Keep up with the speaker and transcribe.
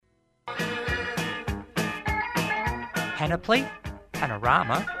panoply,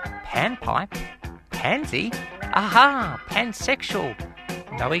 panorama, panpipe, pansy, aha, pansexual,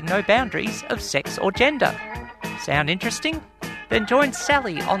 knowing no boundaries of sex or gender. Sound interesting? Then join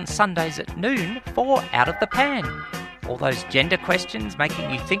Sally on Sundays at noon for Out of the Pan. All those gender questions making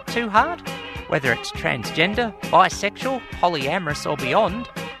you think too hard? Whether it's transgender, bisexual, polyamorous or beyond,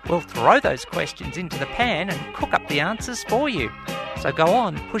 we'll throw those questions into the pan and cook up the answers for you. So go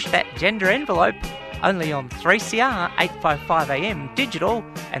on, push that gender envelope, only on 3CR 855am digital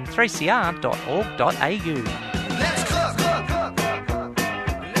and 3cr.org.au. Let's cook.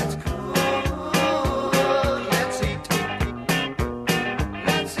 Let's cook. Let's eat.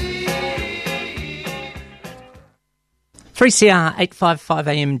 Let's eat. 3CR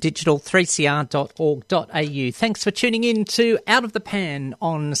 855am digital, 3cr.org.au. Thanks for tuning in to Out of the Pan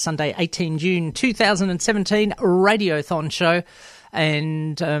on Sunday, 18 June 2017, Radiothon show.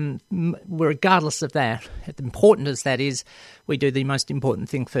 And regardless of that, as important as that is, we do the most important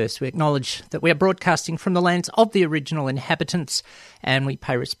thing first. We acknowledge that we are broadcasting from the lands of the original inhabitants, and we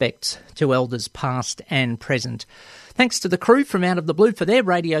pay respects to elders past and present. Thanks to the crew from Out of the Blue for their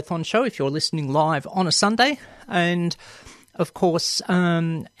Radiothon show, if you're listening live on a Sunday. And, of course,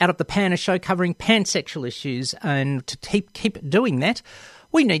 Out of the Pan, a show covering pansexual issues. And to keep doing that,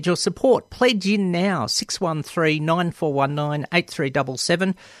 we need your support. Pledge in now,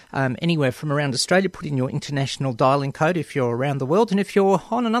 613-9419-8377. Anywhere from around Australia, put in your international dialing code if you're around the world. And if you're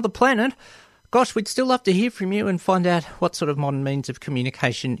on another planet, gosh, we'd still love to hear from you and find out what sort of modern means of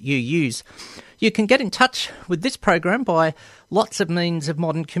communication you use. You can get in touch with this program by lots of means of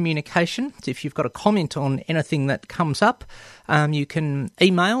modern communication. If you've got a comment on anything that comes up, you can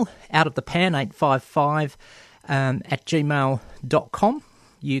email outofthepan855 at gmail.com.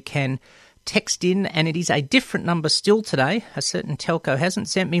 You can text in, and it is a different number still today. A certain telco hasn't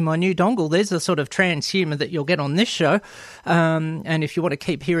sent me my new dongle. There's the sort of transhumour that you'll get on this show. And if you want to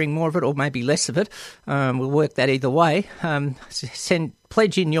keep hearing more of it, or maybe less of it, we'll work that either way.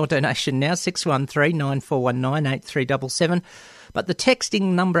 Pledge in your donation now, 613-9419-8377. But the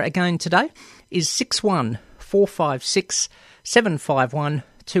texting number again today is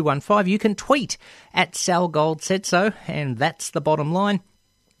 61456751215. You can tweet at Sal Gold Said So, and that's the bottom line.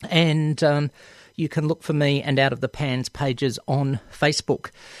 And you can look for me and Out of the Pan's pages on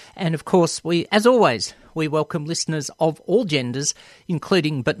Facebook. And, of course, as always, we welcome listeners of all genders,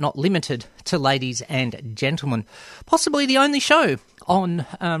 including but not limited to ladies and gentlemen. Possibly the only show on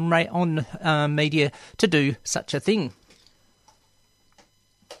media to do such a thing.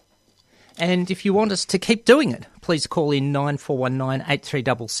 And if you want us to keep doing it, please call in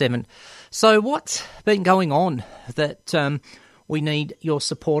 9419-8377. So what's been going on that we need your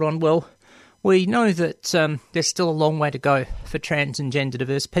support on? Well, we know that there's still a long way to go for trans and gender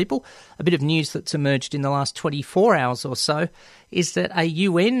diverse people. A bit of news that's emerged in the last 24 hours or so is that a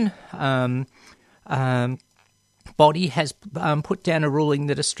UN body has put down a ruling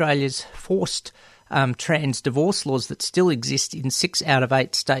that Australia's forced trans divorce laws that still exist in 6 out of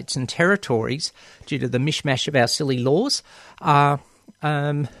 8 states and territories due to the mishmash of our silly laws are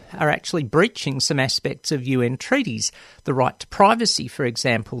actually breaching some aspects of UN treaties. The right to privacy, for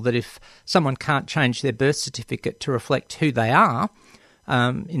example, that if someone can't change their birth certificate to reflect who they are,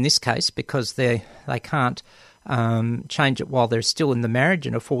 in this case because they can't change it while they're still in the marriage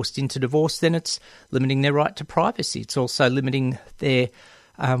and are forced into divorce, then it's limiting their right to privacy. It's also limiting their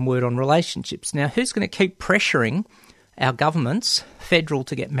word on relationships. Now, who's going to keep pressuring our governments, federal,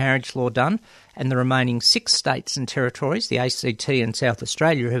 to get marriage law done, and the remaining 6 states and territories, the ACT and South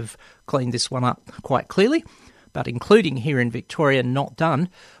Australia, have cleaned this one up quite clearly, but including here in Victoria, not done?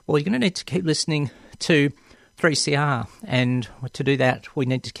 Well, you're going to need to keep listening to 3CR, and to do that, we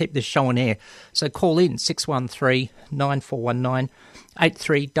need to keep this show on air. So call in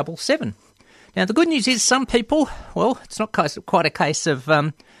 613-9419-8377. Now, the good news is some people, well, it's not quite a case of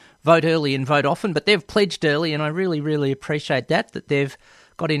vote early and vote often, but they've pledged early, and I really, really appreciate that they've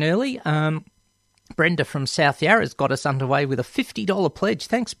got in early. Brenda from South Yarra's got us underway with a $50 pledge.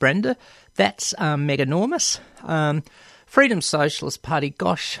 Thanks, Brenda. That's meganormous. Freedom Socialist Party,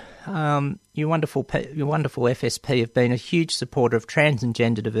 gosh, your wonderful FSP have been a huge supporter of trans and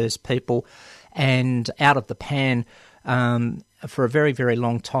gender diverse people and Out of the Pan for a very, very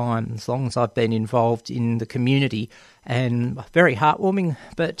long time, as long as I've been involved in the community, and very heartwarming.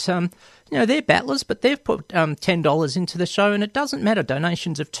 But, they're battlers, but they've put $10 into the show, and it doesn't matter.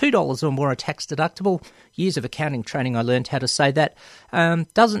 Donations of $2 or more are tax deductible. Years of accounting training, I learned how to say that.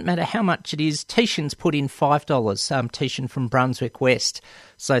 Doesn't matter how much it is. Tishan's put in $5, Tishan from Brunswick West.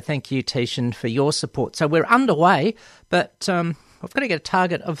 So thank you, Tishan, for your support. So we're underway, but we've got to get a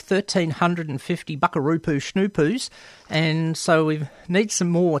target of 1,350 buckaroo-poo schnoopoo, and so we need some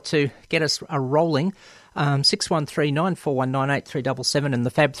more to get us rolling. 613 941 98377 and the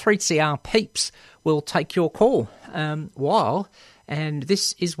Fab 3CR peeps will take your call and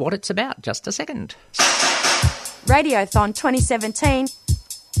this is what it's about. Just a second. Radiothon 2017.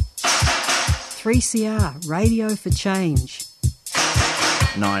 3CR, Radio for Change.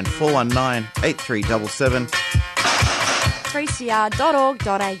 9419 8377.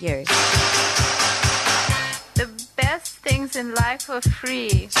 3cr.org.au. The best things in life are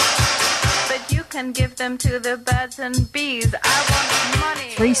free, but you can give them to the birds and bees. I want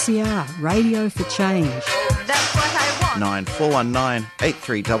money. 3CR, Radio for Change. That's what I want. 9419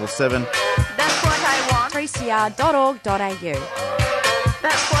 8377. That's what I want. 3cr.org.au.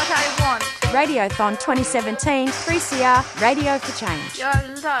 That's what I want. Radiothon 2017, 3CR, Radio for Change. Your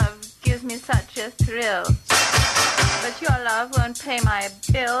love gives me such a thrill, but your love won't pay my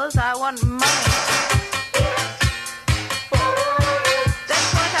bills. I want money.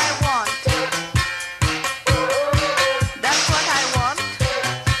 That's what I want. That's what I want.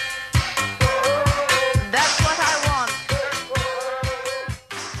 That's what I want.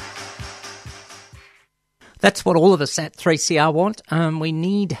 That's what all of us at 3CR want. We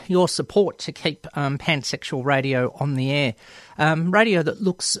need your support to keep pansexual radio on the air. Radio that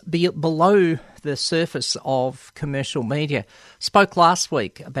looks below the surface of commercial media. Spoke last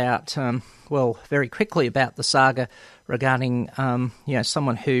week about, very quickly about the saga regarding,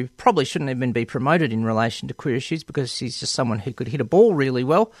 someone who probably shouldn't even be promoted in relation to queer issues because he's just someone who could hit a ball really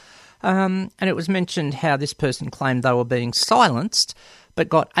well. And it was mentioned how this person claimed they were being silenced but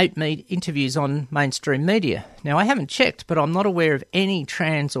got 8 interviews on mainstream media. Now, I haven't checked, but I'm not aware of any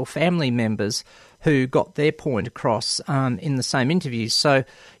trans or family members who got their point across in the same interviews. So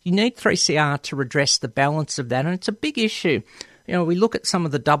you need 3CR to redress the balance of that, and it's a big issue. You know, we look at some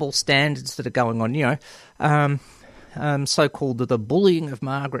of the double standards that are going on, so-called the bullying of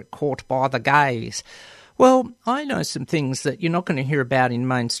Margaret Court by the gays. Well, I know some things that you're not going to hear about in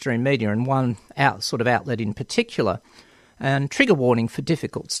mainstream media, and one outlet in particular. And trigger warning for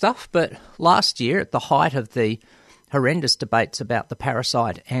difficult stuff, but last year, at the height of the horrendous debates about the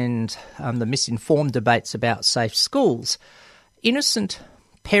parasite and the misinformed debates about safe schools, innocent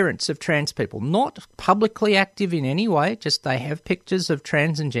parents of trans people, not publicly active in any way, just they have pictures of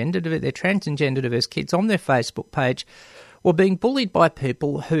trans and gender diverse kids on their Facebook page, were being bullied by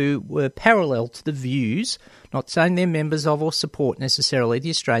people who were parallel to the views, not saying they're members of or support necessarily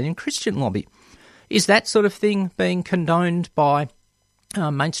the Australian Christian lobby. Is that sort of thing being condoned by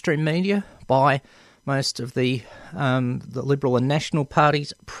mainstream media, by most of the Liberal and National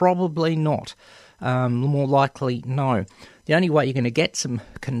parties? Probably not. More likely, no. The only way you're going to get some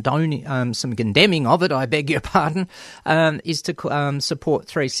condemning of it, I beg your pardon, is to support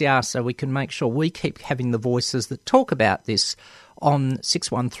 3CR so we can make sure we keep having the voices that talk about this on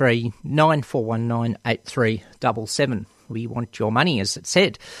 613 9419 8377. We want your money, as it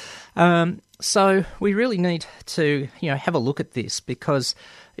said. So we really need to, have a look at this because,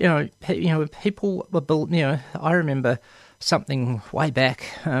 people, I remember something way back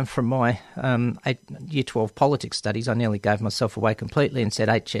from my Year 12 politics studies. I nearly gave myself away completely and said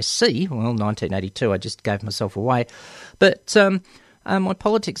HSC. Well, 1982, I just gave myself away. But my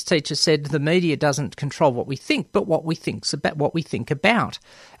politics teacher said the media doesn't control what we think, but what we think about.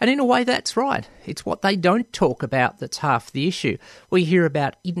 And in a way, that's right. It's what they don't talk about that's half the issue. We hear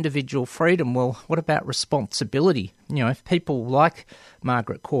about individual freedom. Well, what about responsibility? If people like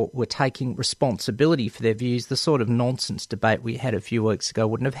Margaret Court were taking responsibility for their views, the sort of nonsense debate we had a few weeks ago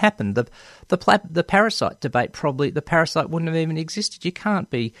wouldn't have happened. The parasite debate, probably the parasite wouldn't have even existed. You can't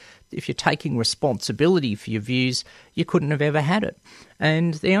be, if you're taking responsibility for your views, you couldn't have ever had it.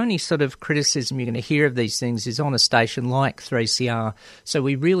 And the only sort of criticism you're going to hear of these things is on a station like 3CR. So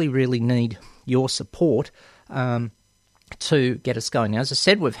we really, really need your support to get us going. Now, as I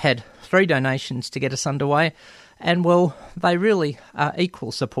said, we've had 3 donations to get us underway. And, well, they really are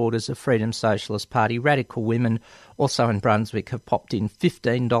equal supporters of Freedom Socialist Party. Radical Women, also in Brunswick, have popped in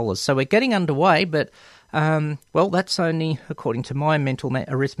 $15. So we're getting underway, but, that's only, according to my mental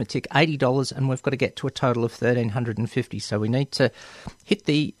arithmetic, $80, and we've got to get to a total of $1,350. So we need to hit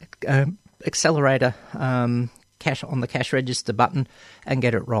the accelerator cash on the cash register button and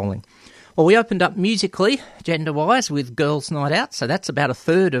get it rolling. Well, we opened up musically, gender-wise, with Girls' Night Out, so that's about a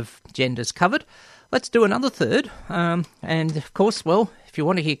third of genders covered. Let's do another third, and of course, well, if you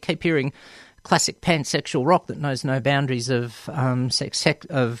want to keep hearing classic pansexual rock that knows no boundaries of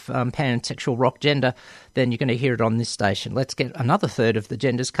pansexual rock gender, then you're going to hear it on this station. Let's get another third of the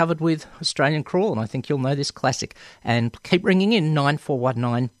genders covered with Australian Crawl, and I think you'll know this classic. And keep ringing in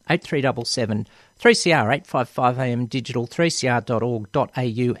 9419 8377 3CR 855 AM digital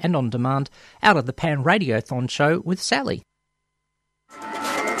 3cr.org.au and on demand out of the Pan Radiothon show with Sally.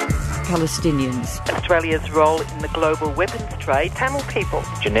 Palestinians. Australia's role in the global weapons trade. Tamil people.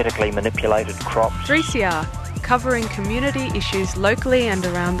 Genetically manipulated crops. 3CR, covering community issues locally and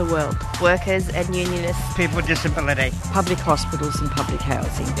around the world. Workers and unionists. People with disability. Public hospitals and public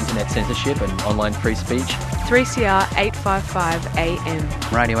housing. Internet censorship and online free speech. 3CR 855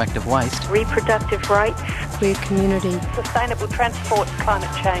 AM. Radioactive waste. Reproductive rights. Queer community. Sustainable transport. Climate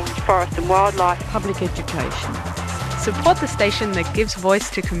change. Forest and wildlife. Public education. Support the station that gives voice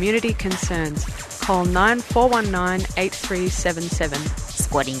to community concerns. Call 9419 8377.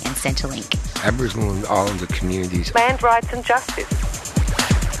 Squatting and Centrelink. Aboriginal and Islander communities. Land rights and justice.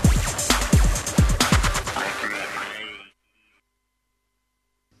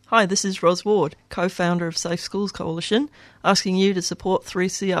 Hi, this is Ros Ward, co-founder of Safe Schools Coalition, asking you to support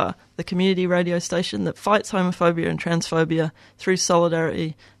 3CR, the community radio station that fights homophobia and transphobia through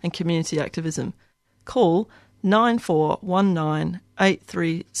solidarity and community activism. Call 9419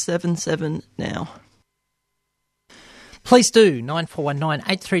 8377 now. Please do, 9419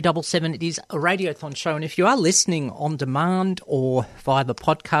 8377. It is a Radiothon show, and if you are listening on demand or via the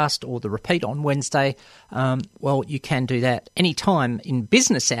podcast or the repeat on Wednesday, well, you can do that anytime in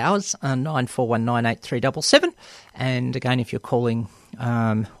business hours, 9419 8377. And again, if you're calling,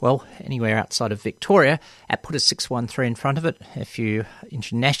 anywhere outside of Victoria, put a 613 in front of it. If you're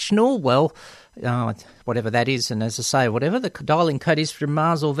international, whatever that is, and as I say, whatever the dialing code is from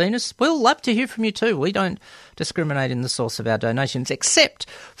Mars or Venus, we'll love to hear from you too. We don't discriminate in the source of our donations, except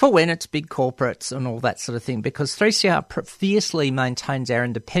for when it's big corporates and all that sort of thing, because 3CR fiercely maintains our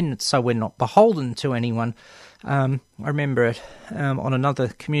independence, so we're not beholden to anyone. I remember it on another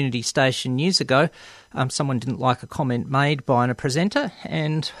community station years ago. Someone didn't like a comment made by a presenter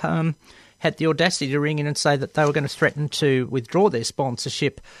and had the audacity to ring in and say that they were going to threaten to withdraw their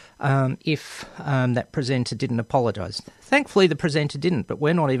sponsorship if that presenter didn't apologise. Thankfully, the presenter didn't, but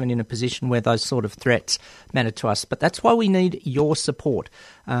we're not even in a position where those sort of threats matter to us. But that's why we need your support,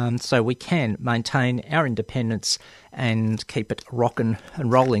 so we can maintain our independence and keep it rocking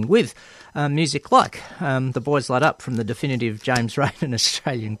and rolling with music like The Boys Light Up from the definitive James Raiden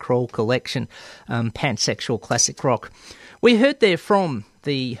Australian Crawl collection, pansexual classic rock. We heard there from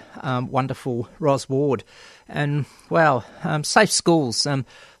the wonderful Ros Ward, and wow, Safe Schools,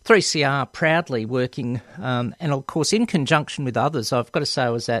 3CR proudly working, and of course in conjunction with others. I've got to say I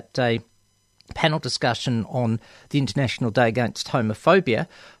was at a panel discussion on the International Day Against Homophobia,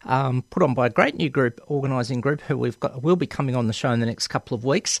 put on by a great new organising group who will be coming on the show in the next couple of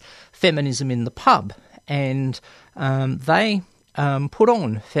weeks, Feminism in the Pub, and they put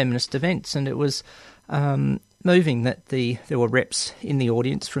on feminist events, and it was moving that there were reps in the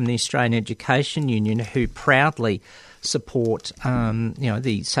audience from the Australian Education Union who proudly support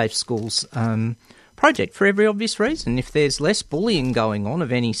the Safe Schools project for every obvious reason. If there's less bullying going on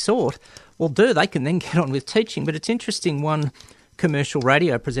of any sort, well, they can then get on with teaching. But it's interesting, one commercial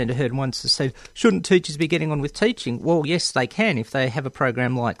radio presenter heard once to say, shouldn't teachers be getting on with teaching? Well, yes, they can if they have a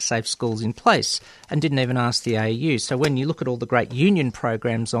program like Safe Schools in place, and didn't even ask the AEU. So when you look at all the great union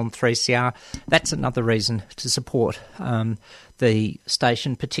programs on 3CR, that's another reason to support the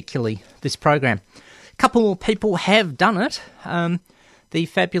station, particularly this program. A couple more people have done it. The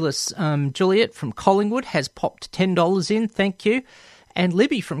fabulous Juliet from Collingwood has popped $10 in, thank you. And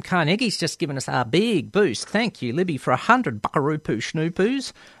Libby from Carnegie's just given us a big boost. Thank you, Libby, for 100 buckaroo-poo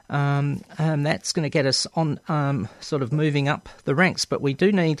schnoo-poos. That's going to get us on sort of moving up the ranks, but we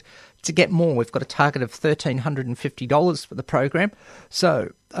do need to get more. We've got a target of $1,350 for the program,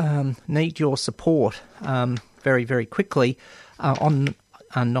 so need your support very, very quickly on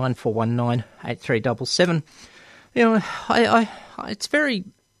 9419 8377. You know, it's very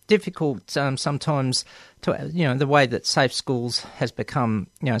difficult sometimes to, the way that Safe Schools has become,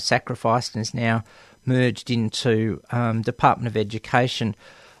 sacrificed and is now merged into Department of Education.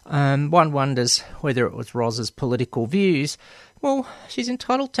 One wonders whether it was Ros's political views. Well, she's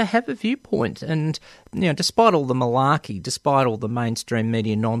entitled to have a viewpoint, and despite all the malarkey, despite all the mainstream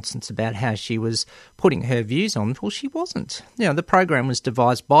media nonsense about how she was putting her views on, well, she wasn't. The program was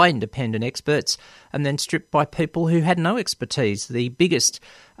devised by independent experts and then stripped by people who had no expertise. The biggest,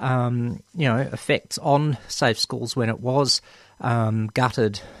 effects on Safe Schools when it was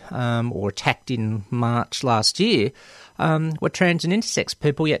gutted or attacked in March last year were trans and intersex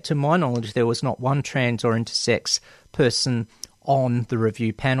people, yet to my knowledge there was not one trans or intersex person on the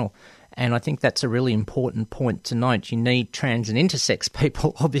review panel. And I think that's a really important point to note. You need trans and intersex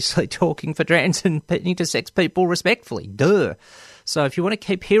people obviously talking for trans and intersex people respectfully. Duh. So if you want to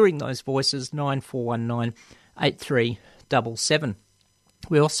keep hearing those voices, 9419 8377.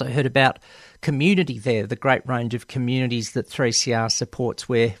 We also heard about community there, the great range of communities that 3CR supports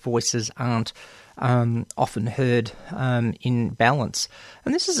where voices aren't often heard in balance.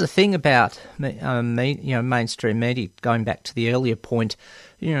 And this is the thing about mainstream media, going back to the earlier point,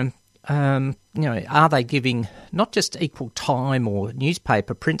 are they giving not just equal time or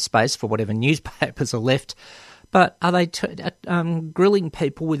newspaper print space for whatever newspapers are left, but are they grilling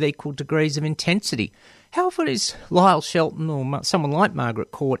people with equal degrees of intensity? How often is Lyle Shelton or someone like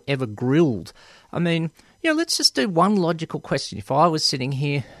Margaret Court ever grilled? I mean, let's just do one logical question. If I was sitting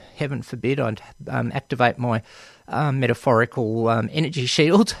here, heaven forbid, I'd activate my metaphorical energy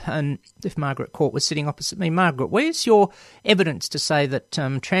shield, and if Margaret Court was sitting opposite me, Margaret, where's your evidence to say that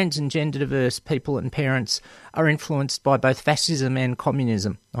trans and gender diverse people and parents are influenced by both fascism and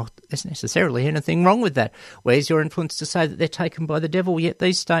communism? Oh, there's necessarily anything wrong with that. Where's your influence to say that they're taken by the devil, yet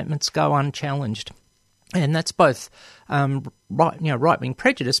these statements go unchallenged? And that's both right-wing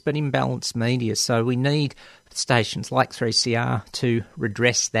prejudice, but imbalanced media. So we need stations like 3CR to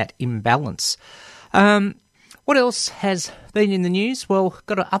redress that imbalance. What else has been in the news? Well,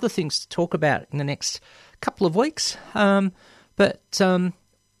 got other things to talk about in the next couple of weeks. But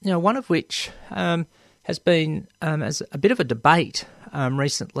one of which has been as a bit of a debate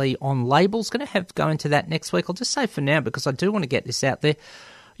recently on labels. Going to go into that next week. I'll just say for now, because I do want to get this out there.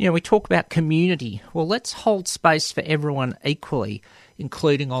 We talk about community. Well, let's hold space for everyone equally,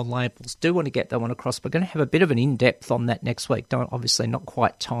 including on labels. Do want to get that one across. We're going to have a bit of an in-depth on that next week. Obviously not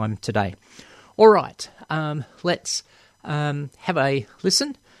quite time today. All right, let's have a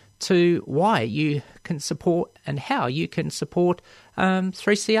listen to why you can support and how you can support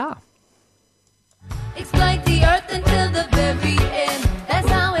 3CR. Explain the earth until the very end. That's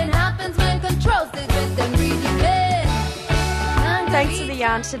how it happens when control stays with them reading men. Thanks for the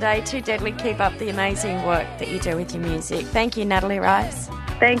yarn today. Too Deadly. Keep up the amazing work that you do with your music. Thank you, Natalie Rice.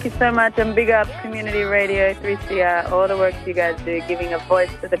 Thank you so much, and big up Community Radio 3CR, all the work you guys do, giving a voice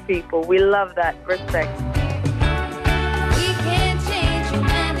to the people. We love that. Respect. We can't change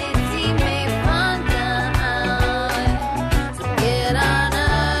humanity, make fun down. So get on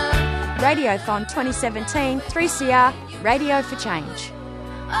up. Radiothon 2017, 3CR, Radio for Change.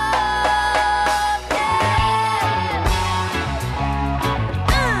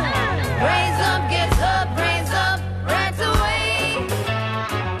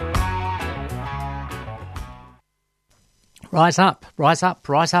 Rise up, rise up,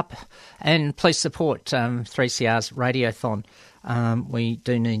 rise up, and please support 3CR's Radiothon. We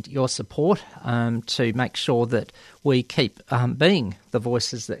do need your support to make sure that we keep being the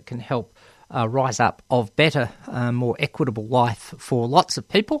voices that can help rise up of better, more equitable life for lots of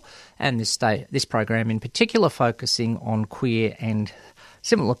people, and this program in particular focusing on queer and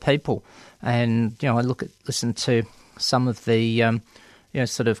similar people. And I listen to some of the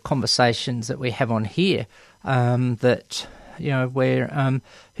sort of conversations that we have on here that. Where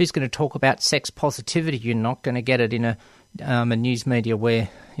who's going to talk about sex positivity? You're not going to get it in a news media where,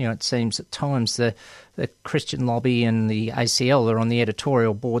 it seems at times the Christian lobby and the ACL are on the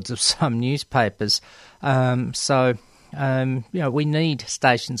editorial boards of some newspapers. We need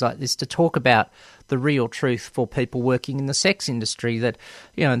stations like this to talk about the real truth for people working in the sex industry, that,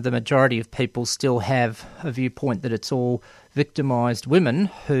 the majority of people still have a viewpoint that it's all victimised women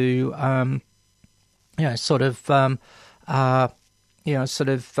who,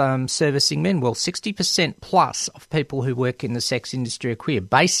 servicing men. Well, 60% plus of people who work in the sex industry are queer.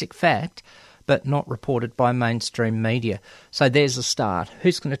 Basic fact, but not reported by mainstream media. So there's a start.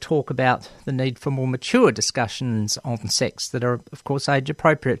 Who's going to talk about the need for more mature discussions on sex that are, of course, age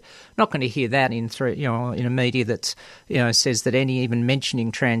appropriate? Not going to hear that in a media that says that even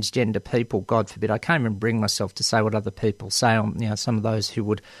mentioning transgender people, God forbid. I can't even bring myself to say what other people say on some of those who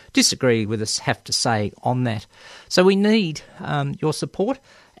would disagree with us have to say on that. So we need your support.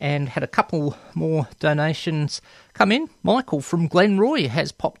 And had a couple more donations come in. Michael from Glenroy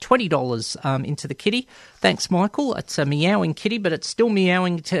has popped $20 into the kitty. Thanks, Michael. It's a meowing kitty, but it's still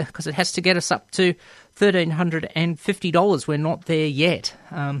meowing because it has to get us up to $1,350. We're not there yet.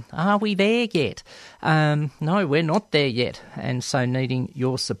 Are we there yet? No, we're not there yet. And so needing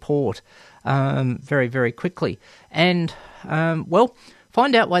your support very, very quickly. And,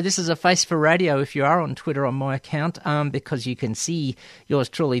 Find out why this is a face for radio if you are on Twitter on my account, because you can see yours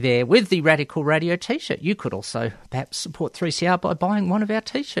truly there with the Radical Radio T-shirt. You could also perhaps support 3CR by buying one of our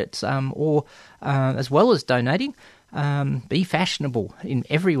T-shirts, or as well as donating. Be fashionable in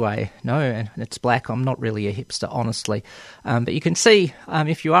every way. No, and it's black. I'm not really a hipster, honestly. But you can see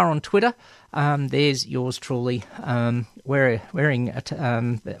if you are on Twitter, there's yours truly wearing it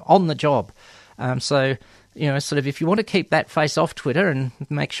on the job. So, sort of if you want to keep that face off Twitter and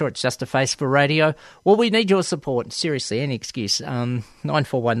make sure it's just a face for radio, well, we need your support. Seriously, any excuse.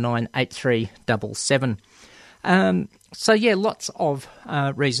 9419 8377. So, yeah, lots of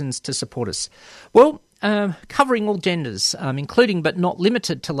reasons to support us. Well, covering all genders, including but not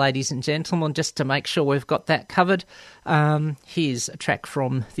limited to ladies and gentlemen, just to make sure we've got that covered. Here's a track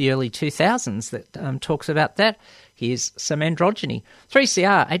from the early 2000s that talks about that. Here's some androgyny.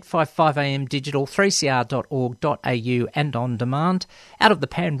 3CR, 855am digital, 3cr.org.au and on demand. Out of the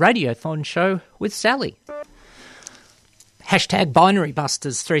Pan Radiothon show with Sally. Hashtag Binary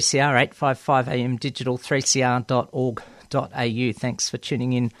Busters, 3CR, 855am digital, 3cr.org.au. Thanks for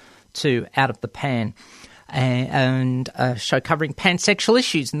tuning in to Out of the Pan, and a show covering pansexual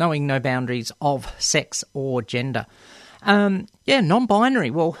issues, knowing no boundaries of sex or gender. Non-binary.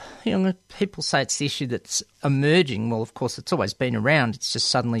 Well, people say it's the issue that's emerging. Well, of course, it's always been around. It's just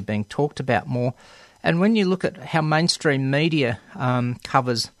suddenly being talked about more. And when you look at how mainstream media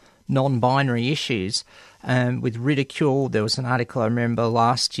covers non-binary issues with ridicule, there was an article I remember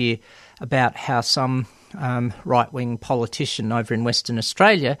last year about how some right-wing politician over in Western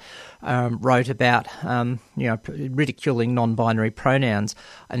Australia wrote about, ridiculing non-binary pronouns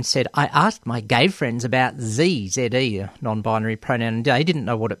and said, I asked my gay friends about ZE, a non-binary pronoun, and they didn't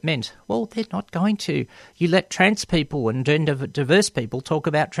know what it meant. Well, they're not going to. You let trans people and gender-diverse people talk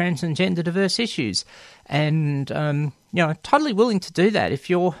about trans and gender-diverse issues. And, totally willing to do that. If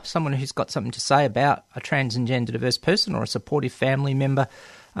you're someone who's got something to say about a trans and gender-diverse person or a supportive family member,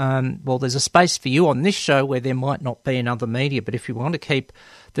 well, there's a space for you on this show where there might not be in other media, but if you want to keep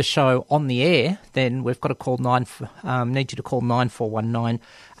the show on the air, then we've got to call need you to call 9419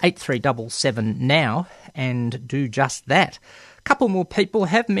 8377 now and do just that. A couple more people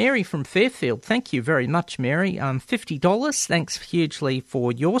have Mary from Fairfield. Thank you very much, Mary. $50. Thanks hugely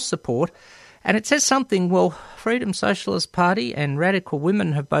for your support. And it says something, well, Freedom Socialist Party and Radical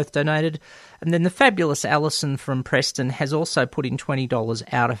Women have both donated, and then the fabulous Alison from Preston has also put in $20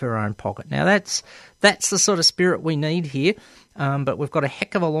 out of her own pocket. Now, that's the sort of spirit we need here, but we've got a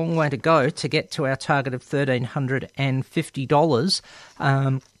heck of a long way to go to get to our target of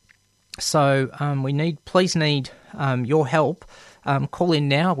 $1,350. So please need your help. Call in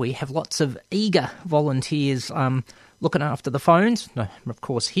now. We have lots of eager volunteers looking after the phones. No, of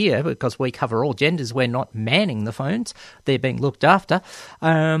course, here, because we cover all genders, we're not manning the phones. They're being looked after.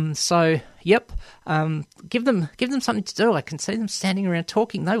 Give them something to do. I can see them standing around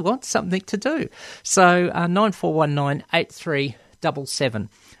talking. They want something to do. So 9419 8377.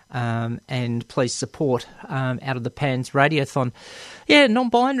 And please support Out of the Pan's Radiothon. Yeah,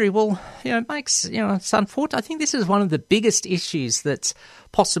 non-binary, well, it's unfortunate. I think this is one of the biggest issues that's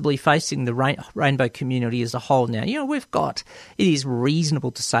possibly facing the rainbow community as a whole now. It is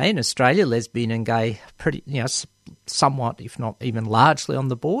reasonable to say in Australia, lesbian and gay, pretty, somewhat, if not even largely on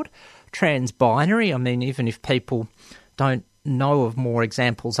the board. Trans-binary, I mean, even if people don't know of more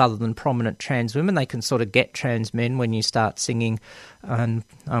examples other than prominent trans women, they can sort of get trans men when you start singing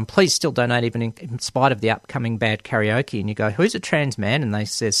please still donate even in spite of the upcoming bad karaoke, and you go, who's a trans man? And they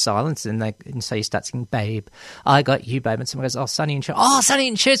says silence, and so you start singing, babe, I got you, babe, and someone goes, Sonny and Cher, Sonny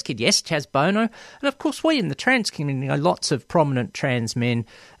and Cher's kid, yes, Chaz Bono. And of course we in the trans community know lots of prominent trans men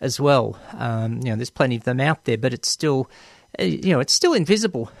as well. There's plenty of them out there, but it's still it's still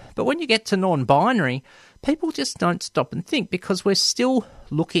invisible. But when you get to non-binary, people just don't stop and think, because we're still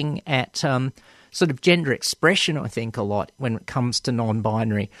looking at sort of gender expression, I think, a lot when it comes to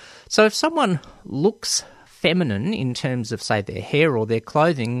non-binary. So if someone looks feminine in terms of, say, their hair or their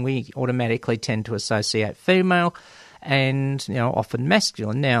clothing, we automatically tend to associate female and, often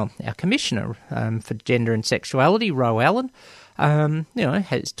masculine. Now, our Commissioner for Gender and Sexuality, Ro Allen,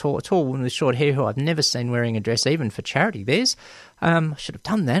 has tall woman with short hair who I've never seen wearing a dress, even for charity. I should have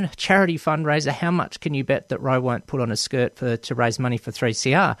done that. A charity fundraiser. How much can you bet that Ro won't put on a skirt to raise money for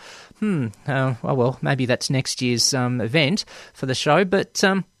 3CR? Well, maybe that's next year's event for the show. But,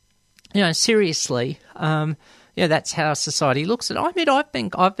 seriously, that's how society looks at it. I mean,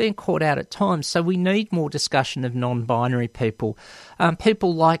 I've been caught out at times, so we need more discussion of non-binary people.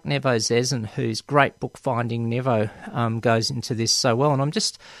 People like Nevo Zezen, whose great book Finding Nevo goes into this so well. And I'm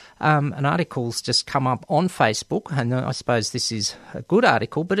just an article's just come up on Facebook, and I suppose this is a good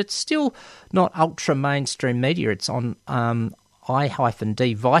article, but it's still not ultra mainstream media. It's on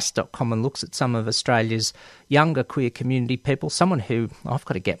i-dvice.com and looks at some of Australia's younger queer community people. Someone who I've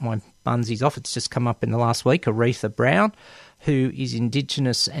got to get my bunsies off. It's just come up in the last week, Aretha Brown, who is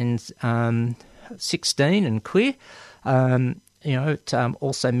Indigenous and 16 and queer. It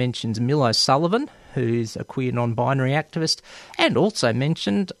also mentions Mill O'Sullivan, who's a queer non-binary activist, and also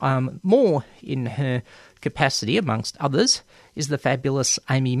mentioned more in her capacity, amongst others, is the fabulous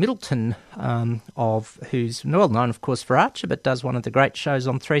Amy Middleton, who's well known, of course, for Archer, but does one of the great shows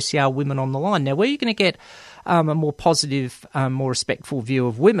on 3CR, Women on the Line. Now, where are you going to get a more positive, more respectful view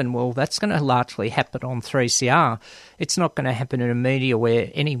of women? Well, that's going to largely happen on 3CR. It's not going to happen in a media where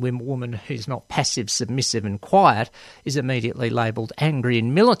any woman who's not passive, submissive and quiet is immediately labelled angry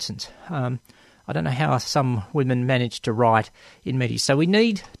and militant. I don't know how some women manage to write in media. So we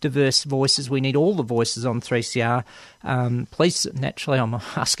need diverse voices. We need all the voices on 3CR. Please, naturally, I'm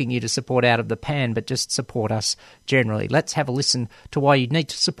asking you to support Out of the Pan, but just support us generally. Let's have a listen to why you need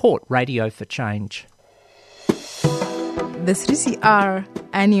to support Radio for Change. The 3CR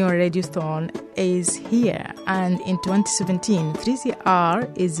annual Radiothon is here, and in 2017, 3CR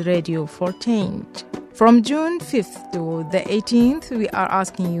is Radio for Change. From June 5th to the 18th, we are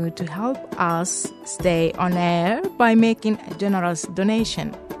asking you to help us stay on air by making a generous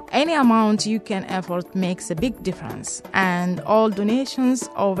donation. Any amount you can afford makes a big difference, and all donations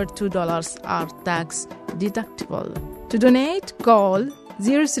over $2 are tax deductible. To donate, call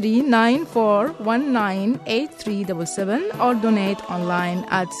 0394198377 or donate online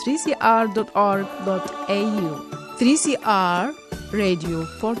at 3cr.org.au. 3CR Radio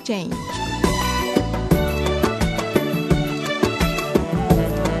for Change.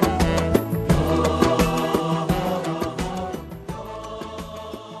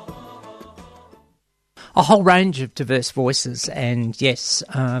 A whole range of diverse voices, and yes,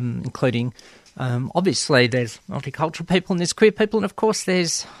 including obviously there's multicultural people and there's queer people, and of course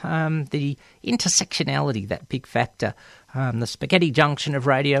there's the intersectionality, that big factor. The spaghetti junction of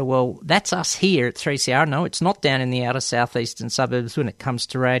radio, well, that's us here at 3CR. No, it's not down in the outer southeastern suburbs when it comes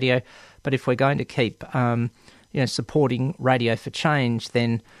to radio, but if we're going to keep supporting Radio for Change,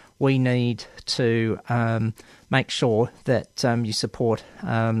 then we need to make sure that you support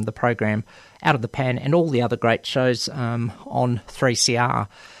the program Out of the Pan and all the other great shows on 3CR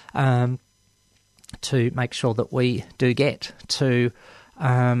to make sure that we do get to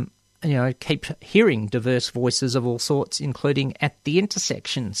keep hearing diverse voices of all sorts, including at the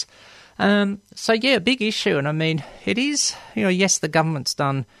intersections. A big issue, and I mean, it is, yes, the government's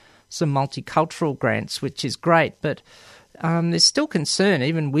done some multicultural grants, which is great, but there's still concern,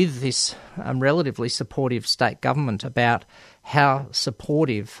 even with this relatively supportive state government, about how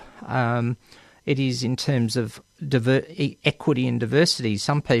supportive it is in terms of equity and diversity.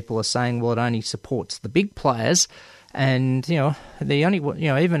 Some people are saying, well, it only supports the big players, and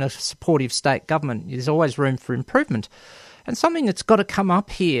even a supportive state government, there's always room for improvement. And something that's got to come up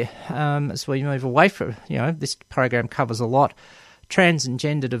here as we move away from, this program covers a lot. Trans and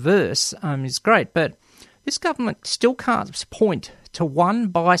gender diverse is great, but this government still can't point to one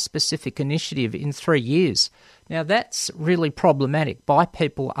bi-specific initiative in 3 years. Now, that's really problematic. Bi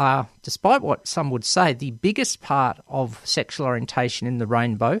people are, despite what some would say, the biggest part of sexual orientation in the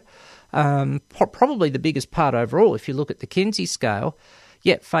rainbow, probably the biggest part overall if you look at the Kinsey scale,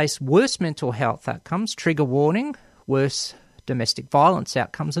 yet face worse mental health outcomes, trigger warning, worse domestic violence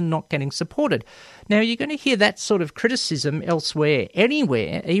outcomes, and not getting supported. Now, you're going to hear that sort of criticism elsewhere,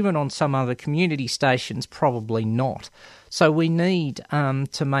 anywhere, even on some other community stations, probably not. So we need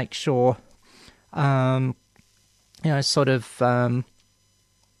to make sure, that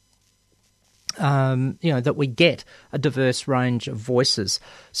we get a diverse range of voices.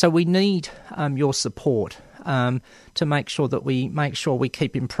 So we need your support to make sure that we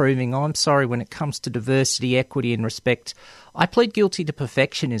keep improving. I'm sorry, when it comes to diversity, equity and respect, I plead guilty to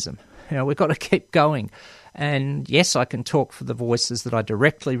perfectionism. We've got to keep going. And yes, I can talk for the voices that I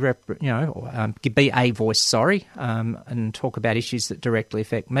directly be a voice, and talk about issues that directly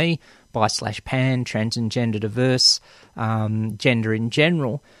affect me, bi/pan, trans and gender diverse, gender in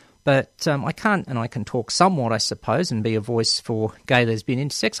general. But I can't, and I can talk somewhat, I suppose, and be a voice for gay, lesbian,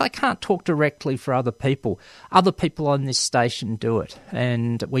 intersex. I can't talk directly for other people. Other people on this station do it,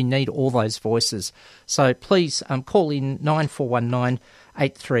 and we need all those voices. So please call in 9419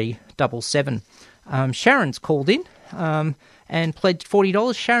 8377. Sharon's called in and pledged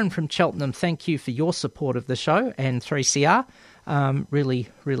 $40. Sharon from Cheltenham, thank you for your support of the show and 3CR. Really,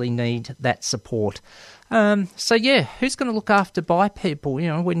 really need that support. So, yeah, who's going to look after bi people? You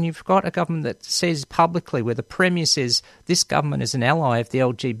know, when you've got a government that says publicly, where the Premier says this government is an ally of the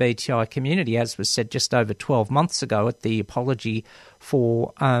LGBTI community, as was said just over 12 months ago at the apology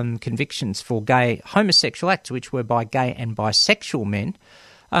for convictions for gay homosexual acts, which were by gay and bisexual men.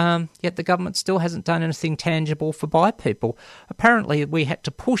 Yet the government still hasn't done anything tangible for bi people. Apparently, we had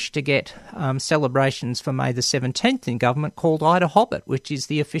to push to get celebrations for May the 17th in government called Ida Hobbit, which is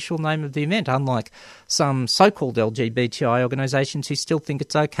the official name of the event, unlike some so-called LGBTI organisations who still think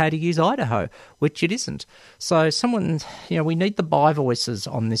it's okay to use Idaho, which it isn't. So we need the bi voices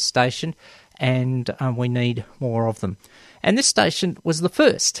on this station, and we need more of them. And this station was the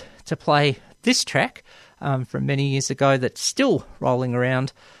first to play this track from many years ago that's still rolling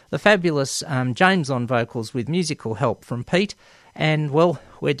around. The fabulous James on vocals with musical help from Pete. And, well,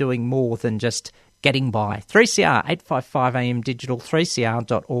 we're doing more than just getting by. 3CR, 855 AM digital,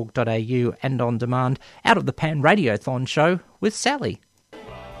 3cr.org.au and on demand. Out of the Pan Radiothon show with Sally.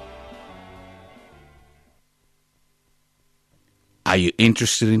 Are you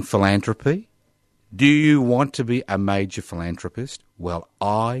interested in philanthropy? Do you want to be a major philanthropist? Well,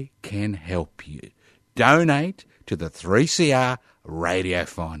 I can help you. Donate to the 3CR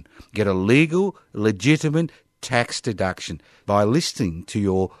Radiothon. Get a legal, legitimate tax deduction by listening to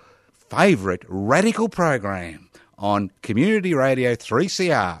your favourite radical program on Community Radio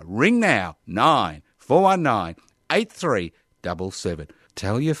 3CR. Ring now, 9419 8377.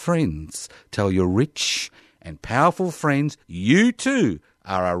 Tell your friends, tell your rich and powerful friends you too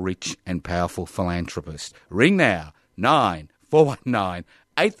are a rich and powerful philanthropist. Ring now, 9419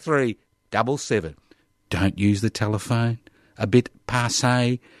 8377. Don't use the telephone? A bit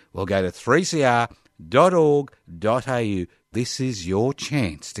passé? Well, go to 3cr.org.au. This is your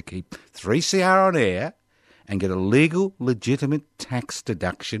chance to keep 3CR on air and get a legal, legitimate tax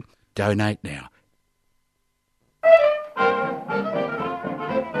deduction. Donate now.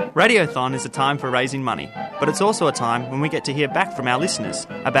 Radiothon is a time for raising money, but it's also a time when we get to hear back from our listeners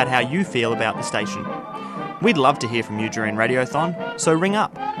about how you feel about the station. We'd love to hear from you during Radiothon, so ring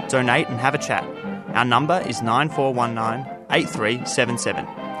up, donate and have a chat. Our number is 9419 8377.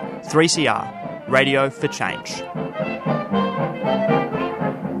 3CR, Radio for Change.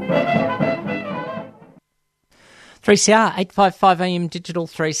 "3CR, 855 AM digital,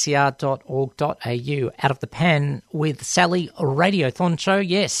 3cr.org.au. Out of the Pan with Sally Radiothon show,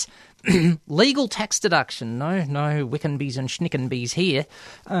 yes. Legal tax deduction. No Wickenbys and Schnickenbys here.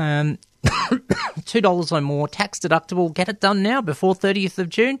 $2 or more, tax deductible. Get it done now before 30th of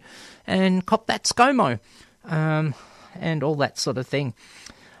June and cop that ScoMo and all that sort of thing.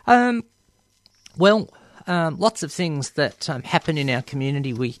 Lots of things that happen in our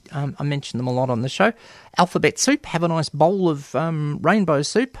community. I mention them a lot on the show. Alphabet Soup, have a nice bowl of rainbow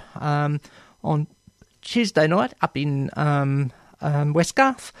soup on Tuesday night up in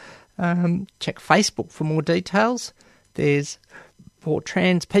Westgarth. Check Facebook for more details. There's, for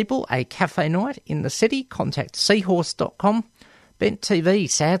trans people, a cafe night in the city. Contact seahorse.com. Bent TV,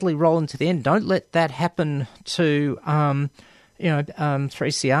 sadly rolling to the end. Don't let that happen to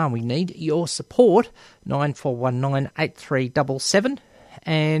 3CR. We need your support. 9419 8377.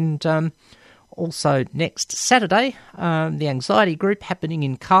 And also next Saturday, the anxiety group happening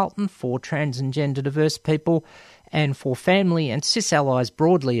in Carlton for trans and gender diverse people, and for family and cis allies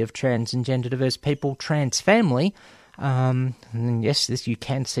broadly of trans and gender diverse people, Trans Family. And yes, you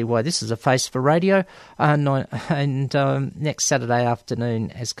can see why this is a face for radio. Next Saturday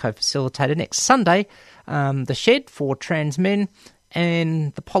afternoon as co-facilitator. Next Sunday, the Shed for trans men,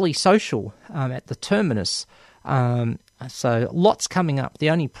 and the Polysocial at the Terminus. So lots coming up. The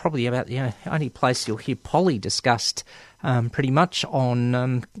only place you'll hear poly discussed pretty much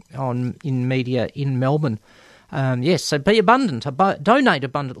in media in Melbourne. Yes, so be abundant, donate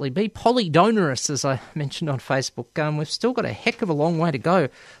abundantly, be polydonorous, as I mentioned on Facebook. We've still got a heck of a long way to go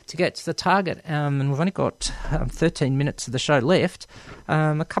to get to the target, and we've only got 13 minutes of the show left.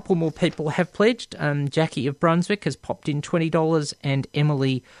 A couple more people have pledged. Jackie of Brunswick has popped in $20, and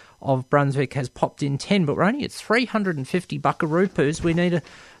Emily of Brunswick has popped in 10, but we're only at 350 buckaroo-poos. We need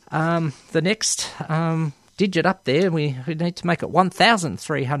the next digit up there. We need to make it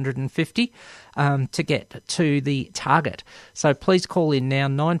 1,350 to get to the target. So please call in now,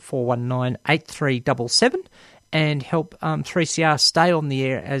 9419 8377, and help 3CR stay on the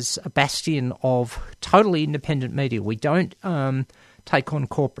air as a bastion of totally independent media. We don't take on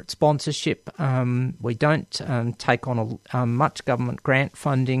corporate sponsorship. We don't take on much government grant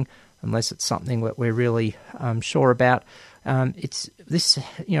funding. unless it's something that we're really sure about. It's this,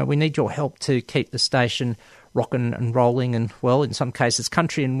 we need your help to keep the station rocking and rolling, and, well, in some cases,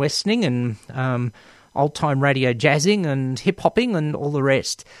 country and westerning, and old-time radio jazzing and hip-hopping and all the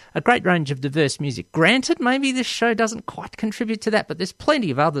rest. A great range of diverse music. Granted, maybe this show doesn't quite contribute to that, but there's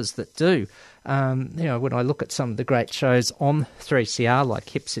plenty of others that do. When I look at some of the great shows on 3CR, like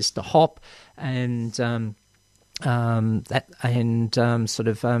Hip Sister Hop and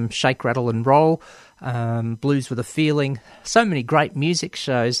Shake, Rattle and Roll, Blues with a Feeling, so many great music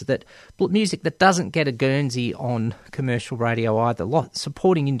shows, music that doesn't get a Guernsey on commercial radio either,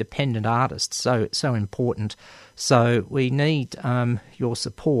 supporting independent artists, so important. So we need your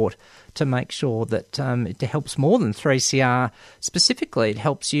support to make sure that it helps more than 3CR. Specifically, it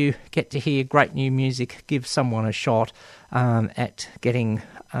helps you get to hear great new music, give someone a shot at getting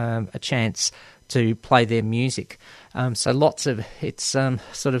a chance to play their music. So lots of, it's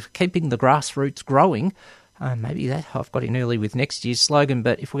sort of keeping the grassroots growing. Maybe that I've got in early with next year's slogan,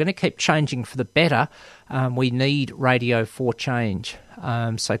 but if we're going to keep changing for the better, we need radio for change.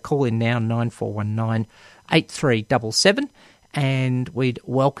 So call in now, 9419 8377, and we'd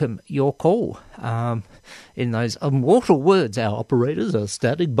welcome your call. In those immortal words, our operators are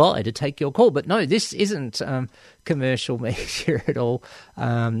standing by to take your call. But no, this isn't commercial media at all.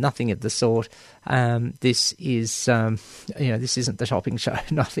 Nothing of the sort. This is, this isn't the shopping show.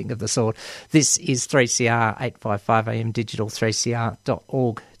 Nothing of the sort. This is 3CR 855 AM digital,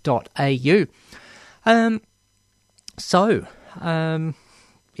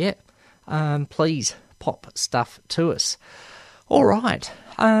 3cr.org.au. Please pop stuff to us. All right.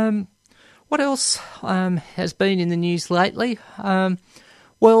 What else has been in the news lately?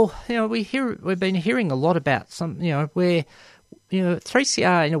 We've been hearing a lot about where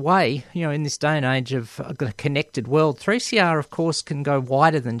 3CR, in a way, in this day and age of a connected world, 3CR, of course, can go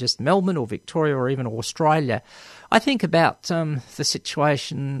wider than just Melbourne or Victoria or even Australia. I think about the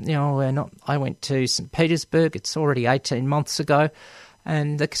situation, I went to St. Petersburg, it's already 18 months ago,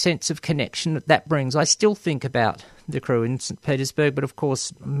 and the sense of connection that brings. I still think about the crew in St. Petersburg, but of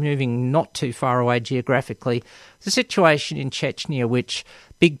course, moving not too far away geographically, the situation in Chechnya, which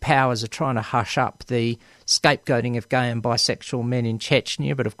big powers are trying to hush up the scapegoating of gay and bisexual men in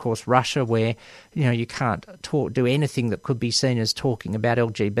Chechnya, but of course Russia, where you can't do anything that could be seen as talking about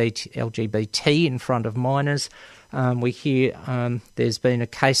LGBT in front of minors. We hear there's been a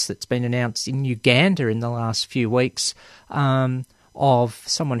case that's been announced in Uganda in the last few weeks of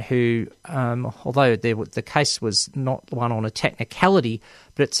someone who, although the case was not one on a technicality,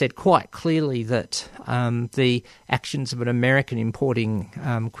 but it said quite clearly that the actions of an American importing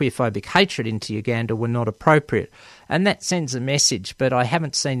queerphobic hatred into Uganda were not appropriate. And that sends a message, but I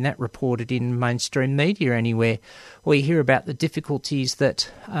haven't seen that reported in mainstream media anywhere. We hear about the difficulties that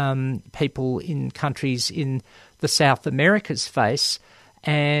people in countries in the South Americas face,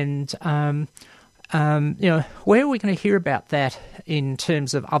 and where are we going to hear about that in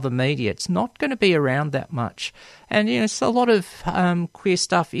terms of other media? It's not going to be around that much. And, so a lot of queer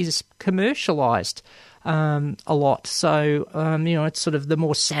stuff is commercialised a lot. So, it's sort of the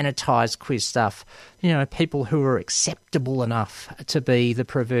more sanitised queer stuff, people who are acceptable enough to be the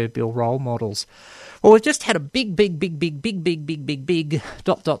proverbial role models. Well, we've just had a big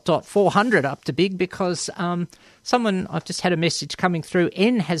 400 up to big because I've just had a message coming through.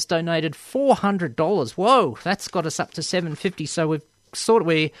 N has donated $400. Whoa, that's got us up to $750. So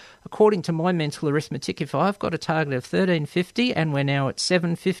we're according to my mental arithmetic, if I've got a target of $1,350 and we're now at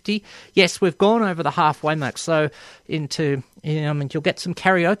 $750, yes, we've gone over the halfway mark. So you'll get some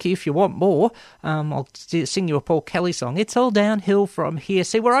karaoke if you want more. I'll sing you a Paul Kelly song. It's all downhill from here.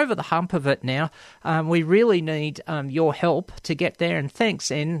 See, we're over the hump of it now. We really need your help to get there. And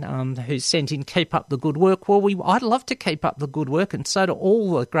thanks, N, who's sent in Keep Up the Good Work. Well, I'd love to keep up the good work, and so do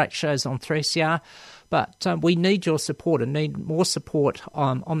all the great shows on 3CR. But we need your support and need more support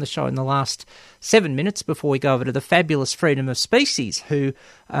on the show in the last 7 minutes before we go over to the fabulous Freedom of Species, who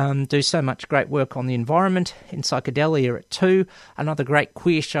do so much great work on the environment. In Psychedelia at 2, another great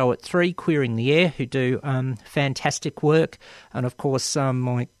queer show at 3, Queering the Air, who do fantastic work. And of course,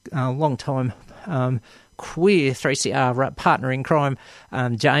 my long-time queer 3CR partner in crime,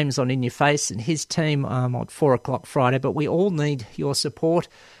 James on In Your Face, and his team on 4 o'clock Friday. But we all need your support.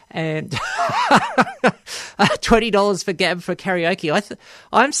 And $20 for karaoke.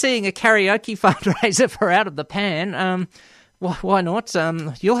 I'm seeing a karaoke fundraiser for Out of the Pan. Why not?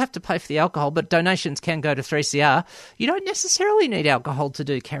 You'll have to pay for the alcohol, but donations can go to 3CR. You don't necessarily need alcohol to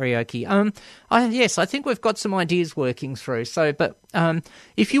do karaoke. I think we've got some ideas working through. But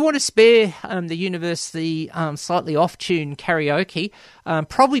if you want to spare the university slightly off-tune karaoke,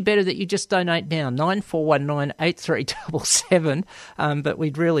 probably better that you just donate now, 94198377. But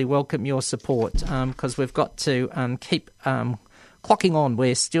we'd really welcome your support because we've got to keep clocking on.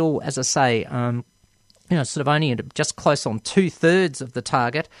 We're still, as I say, sort of only just close on 2/3 of the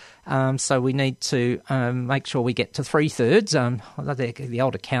target. So we need to make sure we get to 3/3. The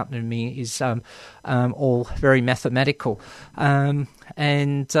old accountant in me is all very mathematical. We'd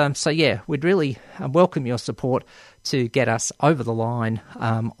really welcome your support to get us over the line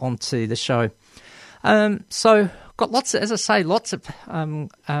onto the show. Got lots of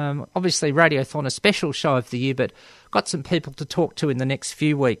obviously Radiothon, a special show of the year, but got some people to talk to in the next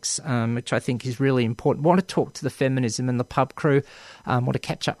few weeks, which I think is really important. Want to talk to the Feminism and the Pub Crew. Want to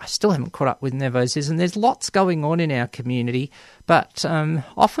catch up. I still haven't caught up with Nevos, and there's lots going on in our community, but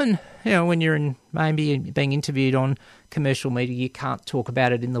often, when you're maybe being interviewed on commercial media, you can't talk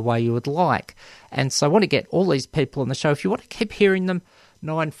about it in the way you would like. And so I want to get all these people on the show. If you want to keep hearing them,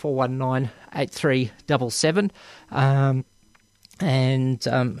 94198377.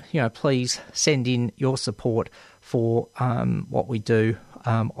 Please send in your support for what we do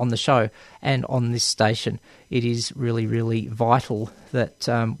on the show and on this station. It is really, really vital that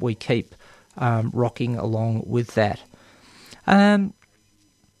we keep rocking along with that.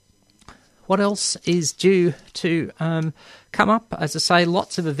 What else is due to come up? As I say,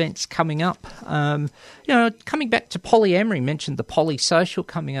 lots of events coming up. Coming back to polyamory, mentioned the polysocial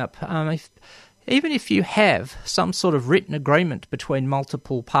coming up. Even if you have some sort of written agreement between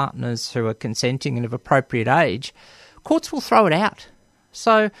multiple partners who are consenting and of appropriate age, courts will throw it out.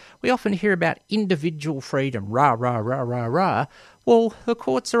 So we often hear about individual freedom, rah, rah, rah, rah, rah. Well, the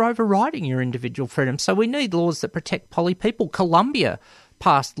courts are overriding your individual freedom. So we need laws that protect poly people. Colombia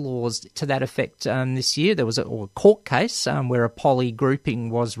passed laws to that effect this year. There was a court case where a poly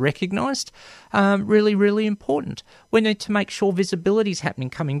grouping was recognised. Really, really important. We need to make sure visibility is happening.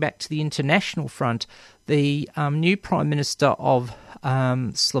 Coming back to the international front, the new Prime Minister of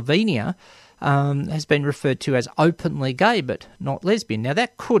Slovenia has been referred to as openly gay but not lesbian. Now,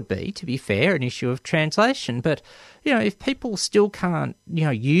 that could be, to be fair, an issue of translation, but if people still can't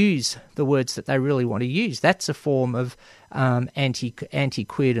use the words that they really want to use, that's a form of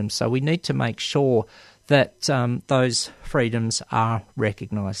anti-queerdom. So we need to make sure that those freedoms are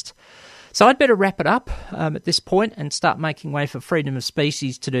recognised. So I'd better wrap it up at this point and start making way for Freedom of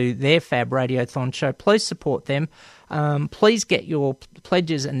Species to do their Fab Radiothon show. Please support them. Please get your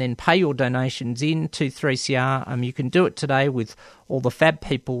pledges and then pay your donations in to 3CR. You can do it today with all the Fab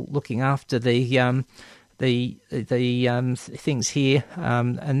people looking after the things here,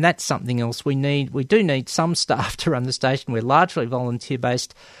 and that's something else we need. We do need some staff to run the station. We're largely volunteer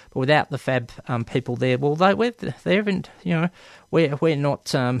based, but without the Fab people there, well, we're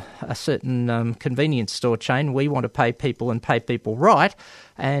not a certain convenience store chain. We want to pay people and pay people right,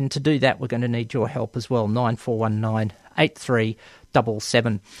 and to do that, we're going to need your help as well.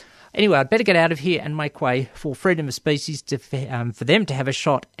 94198377. Anyway, I'd better get out of here and make way for Freedom of Species for them to have a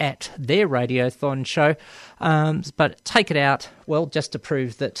shot at their Radiothon show. But take it out, well, just to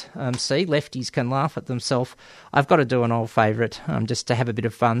prove that, lefties can laugh at themselves. I've got to do an old favourite just to have a bit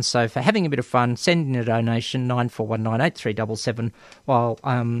of fun. So for having a bit of fun, send in a donation, 94198377, while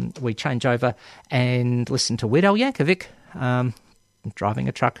we change over and listen to Weird Al Yankovic. Driving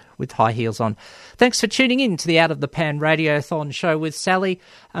a truck with high heels on. Thanks for tuning in to the Out of the Pan Radiothon show with Sally.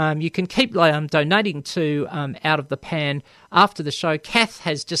 You can keep donating to Out of the Pan after the show. Kath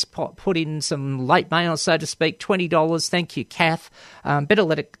has just put in some late mail, so to speak, $20. Thank you, Kath. Better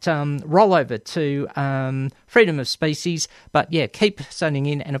let it roll over to Freedom of Species. But yeah, keep sending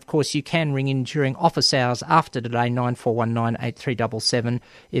in, and of course you can ring in during office hours after today, 94198377,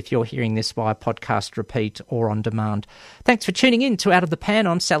 if you're hearing this via podcast repeat or on demand. Thanks for tuning in to Out of the Pan.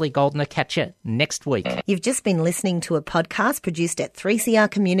 I'm Sally Goldner. Catch you next week. You've just been listening to a podcast produced at 3CR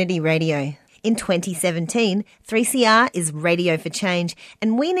Community Radio. In 2017, 3CR is Radio for Change,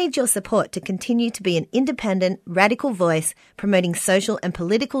 and we need your support to continue to be an independent, radical voice promoting social and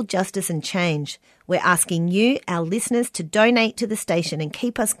political justice and change. We're asking you, our listeners, to donate to the station and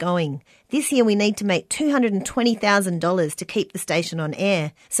keep us going. This year we need to make $220,000 to keep the station on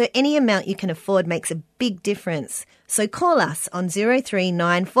air, so any amount you can afford makes a big difference. So call us on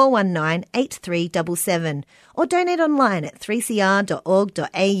 0394198377 or donate online at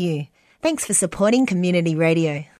 3cr.org.au. Thanks for supporting community radio.